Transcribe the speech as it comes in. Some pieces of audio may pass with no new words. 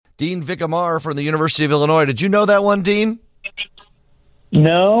Dean Vicamar from the University of Illinois. Did you know that one, Dean?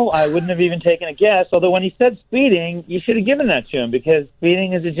 No, I wouldn't have even taken a guess. Although when he said speeding, you should have given that to him because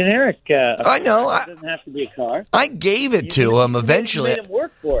speeding is a generic. I know. It doesn't have to be a car. I gave it to him eventually. You made him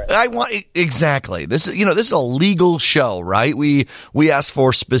work for it. I want exactly. This is a legal show, right? We ask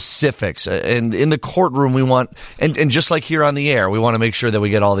for specifics, and in the courtroom we want, and just like here on the air, we want to make sure that we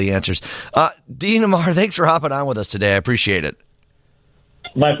get all the answers. Dean Amar, thanks for hopping on with us today. I appreciate it.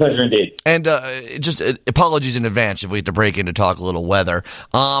 My pleasure indeed. And just apologies in advance if we have to break in to talk a little weather.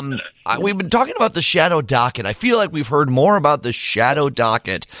 We've been talking about the shadow docket. I feel like we've heard more about the shadow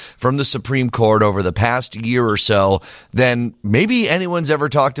docket from the Supreme Court over the past year or so than maybe anyone's ever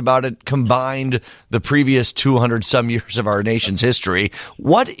talked about it combined the previous 200-some years of our nation's history.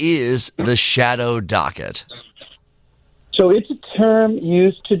 What is the shadow docket? So it's a term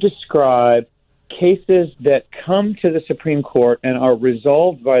used to describe cases that come to the Supreme Court and are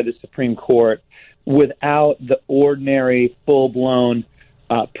resolved by the Supreme Court without the ordinary full-blown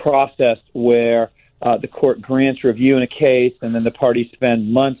process where the court grants review in a case and then the parties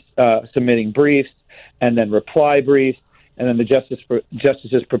spend months submitting briefs and then reply briefs and then the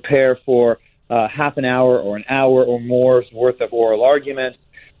justices prepare for half an hour or an hour or more's worth of oral arguments.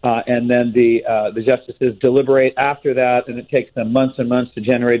 And then the justices deliberate after that, and it takes them months and months to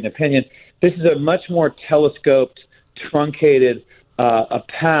generate an opinion. This is a much more telescoped, truncated a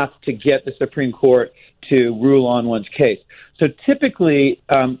path to get the Supreme Court to rule on one's case. So typically,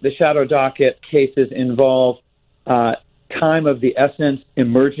 the shadow docket cases involve time of the essence,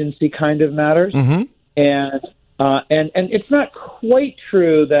 emergency kind of matters, and it's not quite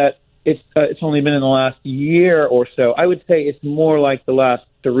true that it's only been in the last year or so. I would say it's more like the last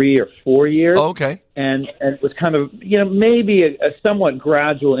 3 or 4 years. Oh, okay. And it was kind of, maybe a somewhat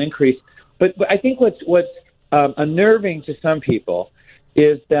gradual increase. But I think what's unnerving to some people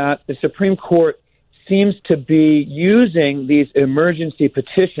is that the Supreme Court seems to be using these emergency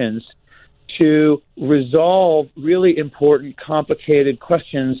petitions to resolve really important, complicated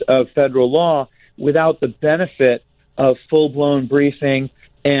questions of federal law without the benefit of full-blown briefing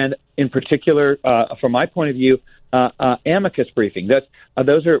and, in particular, from my point of view, amicus briefing.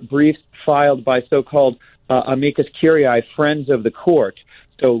 Those are briefs filed by so-called amicus curiae, friends of the court.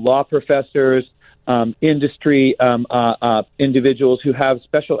 So law professors, industry individuals who have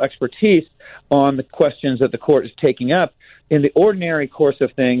special expertise on the questions that the court is taking up. In the ordinary course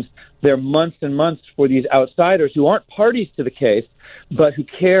of things, there are months and months for these outsiders who aren't parties to the case, but who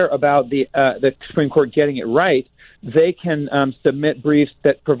care about the Supreme Court getting it right. They can submit briefs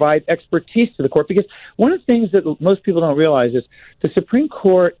that provide expertise to the court. Because one of the things that most people don't realize is the Supreme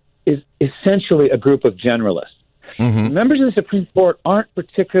Court is essentially a group of generalists. Mm-hmm. Members of the Supreme Court aren't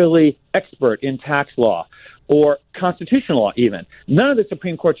particularly expert in tax law or constitutional law even. None of the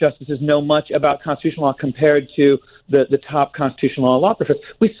Supreme Court justices know much about constitutional law compared to the top constitutional law professors.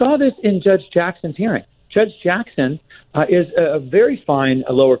 We saw this in Judge Jackson's hearing. Judge Jackson is a very fine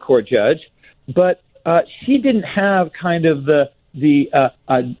lower court judge, but she didn't have kind of the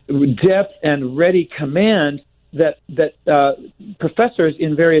depth and ready command that professors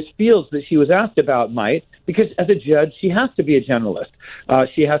in various fields that she was asked about might, because as a judge, she has to be a generalist.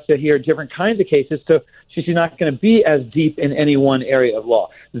 She has to hear different kinds of cases, so she's not going to be as deep in any one area of law.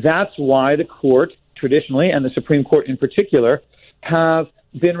 That's why the court, traditionally, and the Supreme Court in particular, have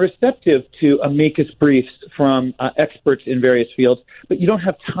been receptive to amicus briefs from experts in various fields, but you don't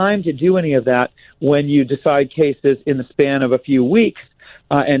have time to do any of that when you decide cases in the span of a few weeks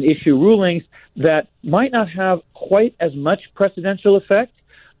and issue rulings that might not have quite as much precedential effect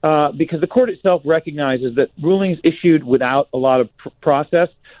because the court itself recognizes that rulings issued without a lot of process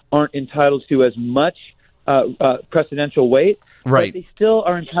aren't entitled to as much precedential weight. Right. But they still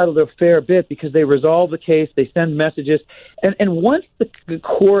are entitled to a fair bit because they resolve the case, they send messages, and once the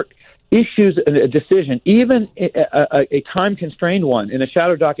court issues a decision, even a time-constrained one in a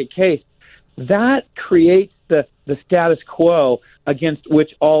shadow docket case, that creates the status quo against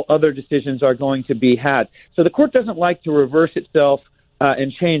which all other decisions are going to be had. So the court doesn't like to reverse itself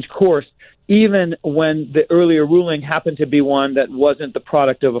and change course, even when the earlier ruling happened to be one that wasn't the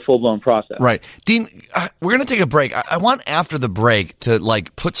product of a full-blown process. Right. Dean, we're going to take a break. I want after the break to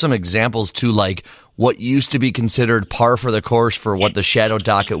put some examples to what used to be considered par for the course for what the shadow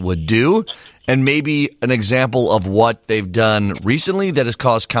docket would do, and maybe an example of what they've done recently that has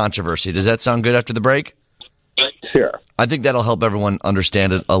caused controversy. Does that sound good after the break? Sure. I think that'll help everyone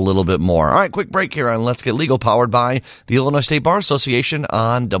understand it a little bit more. All right, quick break here on Let's Get Legal, powered by the Illinois State Bar Association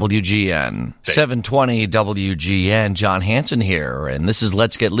on WGN. 720 WGN, John Hanson here, and this is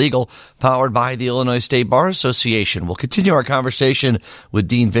Let's Get Legal, powered by the Illinois State Bar Association. We'll continue our conversation with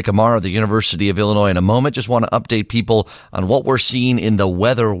Dean Vic Amaro of the University of Illinois in a moment. Just want to update people on what we're seeing in the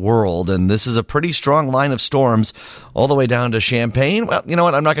weather world, and this is a pretty strong line of storms all the way down to Champaign. Well, you know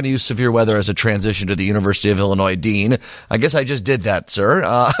what? I'm not going to use severe weather as a transition to the University of Illinois, Dean. I guess I just did that, sir.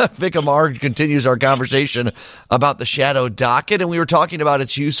 Vic Amaro continues our conversation about the shadow docket, and we were talking about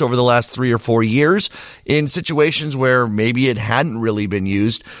its use over the last 3 or 4 years in situations where maybe it hadn't really been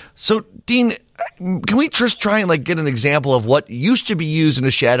used. So, Dean, can we just try and get an example of what used to be used in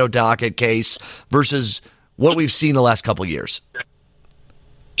a shadow docket case versus what we've seen the last couple of years?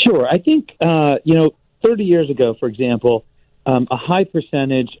 Sure. I think, 30 years ago, for example, a high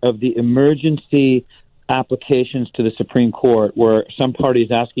percentage of the emergency applications to the Supreme Court where some parties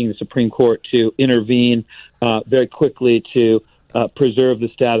asking the Supreme Court to intervene very quickly to preserve the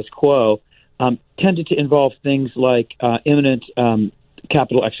status quo tended to involve things like imminent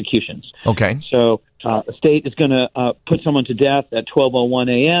capital executions. Okay. So a state is going to put someone to death at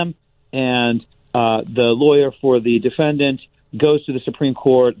 12:01 a.m., and the lawyer for the defendant goes to the Supreme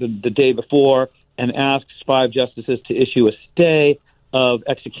Court the day before and asks 5 justices to issue a stay of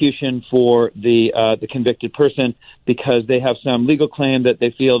execution for the convicted person because they have some legal claim that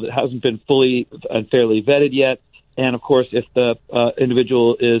they feel that hasn't been fully and fairly vetted yet. And, of course, if the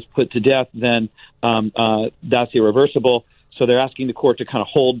individual is put to death, then that's irreversible. So they're asking the court to kind of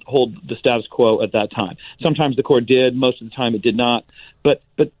hold the status quo at that time. Sometimes the court did. Most of the time it did not. But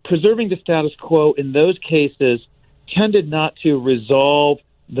preserving the status quo in those cases tended not to resolve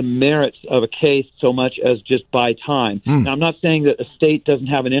the merits of a case so much as just buy time. Now, I'm not saying that a state doesn't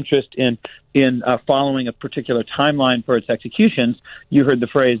have an interest in following a particular timeline for its executions. You heard the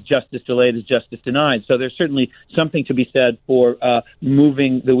phrase, justice delayed is justice denied. So there's certainly something to be said for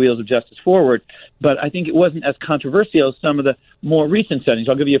moving the wheels of justice forward. But I think it wasn't as controversial as some of the more recent settings.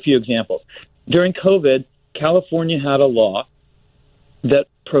 I'll give you a few examples. During COVID, California had a law that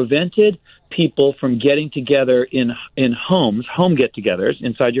prevented people from getting together in homes, home get-togethers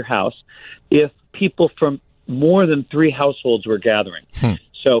inside your house, if people from more than 3 households were gathering.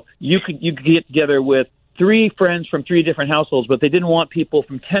 So you could get together with 3 friends from 3 different households, but they didn't want people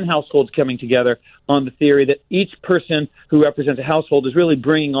from 10 households coming together on the theory that each person who represents a household is really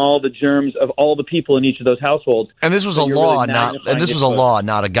bringing all the germs of all the people in each of those households. And this was a law, not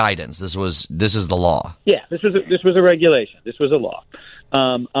a guidance. This is the law. Yeah, this was a regulation. This was a law.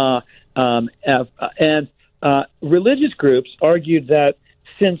 Religious groups argued that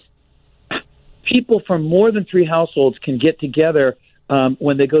since people from more than 3 households can get together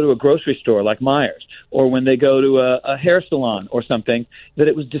when they go to a grocery store like Meijer's, or when they go to a hair salon or something, that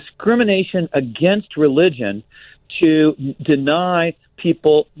it was discrimination against religion to deny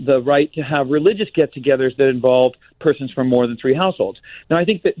people the right to have religious get-togethers that involved persons from more than 3 households. Now, I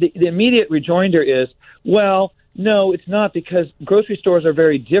think that the immediate rejoinder is, well, no, it's not, because grocery stores are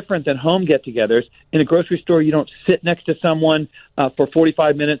very different than home get-togethers. In a grocery store, you don't sit next to someone for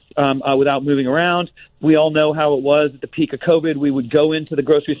 45 minutes without moving around. We all know how it was at the peak of COVID. We would go into the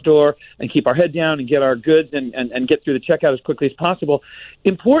grocery store and keep our head down and get our goods and get through the checkout as quickly as possible.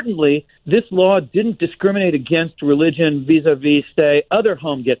 Importantly, this law didn't discriminate against religion vis-a-vis, say, other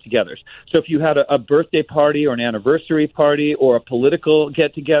home get-togethers. So if you had a birthday party or an anniversary party or a political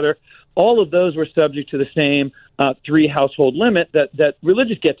get-together, all of those were subject to the same 3-household limit that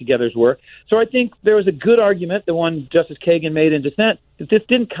religious get-togethers were. So I think there was a good argument, the one Justice Kagan made in dissent, that this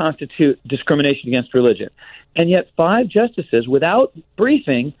didn't constitute discrimination against religion. And yet 5 justices, without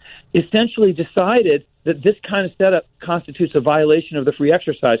briefing, essentially decided that this kind of setup constitutes a violation of the Free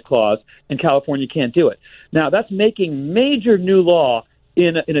Exercise Clause, and California can't do it. Now, that's making major new law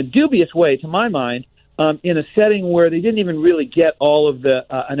in a dubious way, to my mind, in a setting where they didn't even really get all of the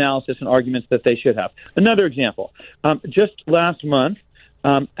analysis and arguments that they should have. Another example, just last month,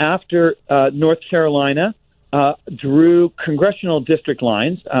 after North Carolina drew congressional district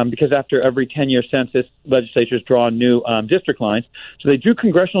lines, because after every 10-year census, legislatures draw new district lines. So they drew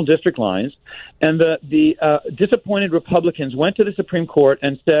congressional district lines, and the disappointed Republicans went to the Supreme Court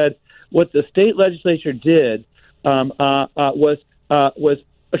and said what the state legislature did was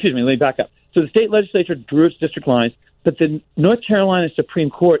excuse me, let me back up. So the state legislature drew its district lines, but the North Carolina Supreme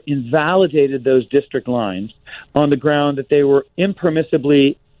Court invalidated those district lines on the ground that they were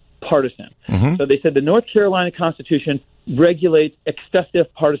impermissibly partisan. Mm-hmm. So they said the North Carolina Constitution regulates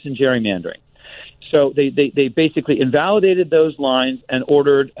excessive partisan gerrymandering. So they basically invalidated those lines and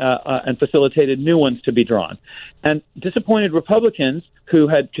ordered and facilitated new ones to be drawn. And disappointed Republicans who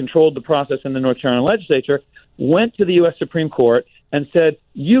had controlled the process in the North Carolina legislature went to the U.S. Supreme Court and said,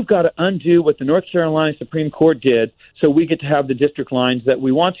 you've got to undo what the North Carolina Supreme Court did so we get to have the district lines that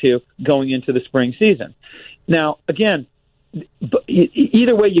we want to going into the spring season. Now, again,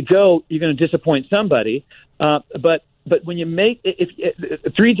 either way you go, you're going to disappoint somebody. But when you make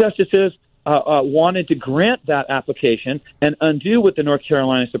if three justices wanted to grant that application and undo what the North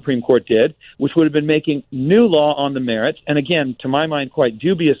Carolina Supreme Court did, which would have been making new law on the merits, and again, to my mind, quite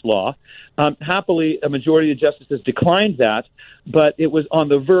dubious law. Happily, a majority of justices declined that, but it was on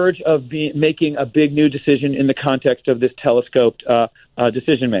the verge of making a big new decision in the context of this telescoped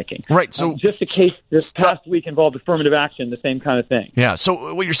decision-making. Right. So just a case this past week involved affirmative action, the same kind of thing. Yeah.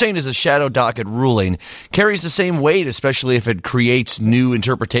 So what you're saying is a shadow docket ruling carries the same weight, especially if it creates new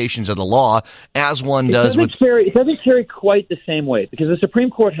interpretations of the law, as one does with... It doesn't carry quite the same weight, because the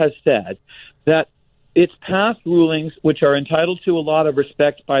Supreme Court has said that its past rulings, which are entitled to a lot of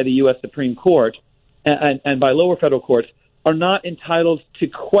respect by the U.S. Supreme Court and by lower federal courts, are not entitled to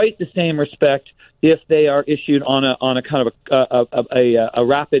quite the same respect if they are issued on a kind of a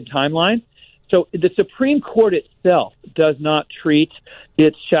rapid timeline. So the Supreme Court itself does not treat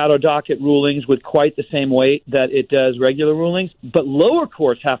its shadow docket rulings with quite the same weight that it does regular rulings, but lower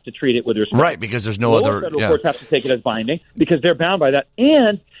courts have to treat it with respect. Right, because there's no lower other... federal courts have to take it as binding because they're bound by that.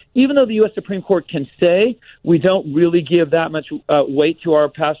 And even though the U.S. Supreme Court can say we don't really give that much weight to our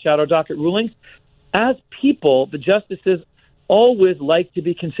past shadow docket rulings, as people, the justices always like to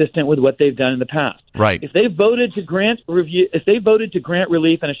be consistent with what they've done in the past. Right. If they voted to grant relief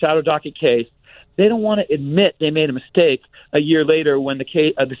in a shadow docket case, they don't want to admit they made a mistake a year later when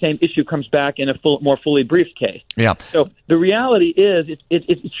the same issue comes back in a more fully briefed case. Yeah. So the reality is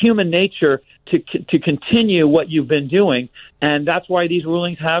it's human nature to continue what you've been doing, and that's why these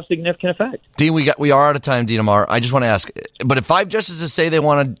rulings have significant effect. Dean, we are out of time, Dean Amar. I just want to ask, but if five justices say they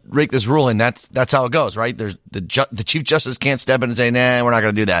want to break this ruling, that's how it goes, right? There's the Chief Justice can't step in and say, nah, we're not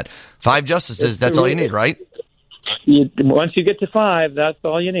going to do that. Five justices, that's all you need, right? Once you get to five, that's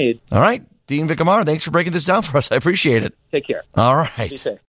all you need. All right. Dean Vic Amar, thanks for breaking this down for us. I appreciate it. Take care. All right. Be safe.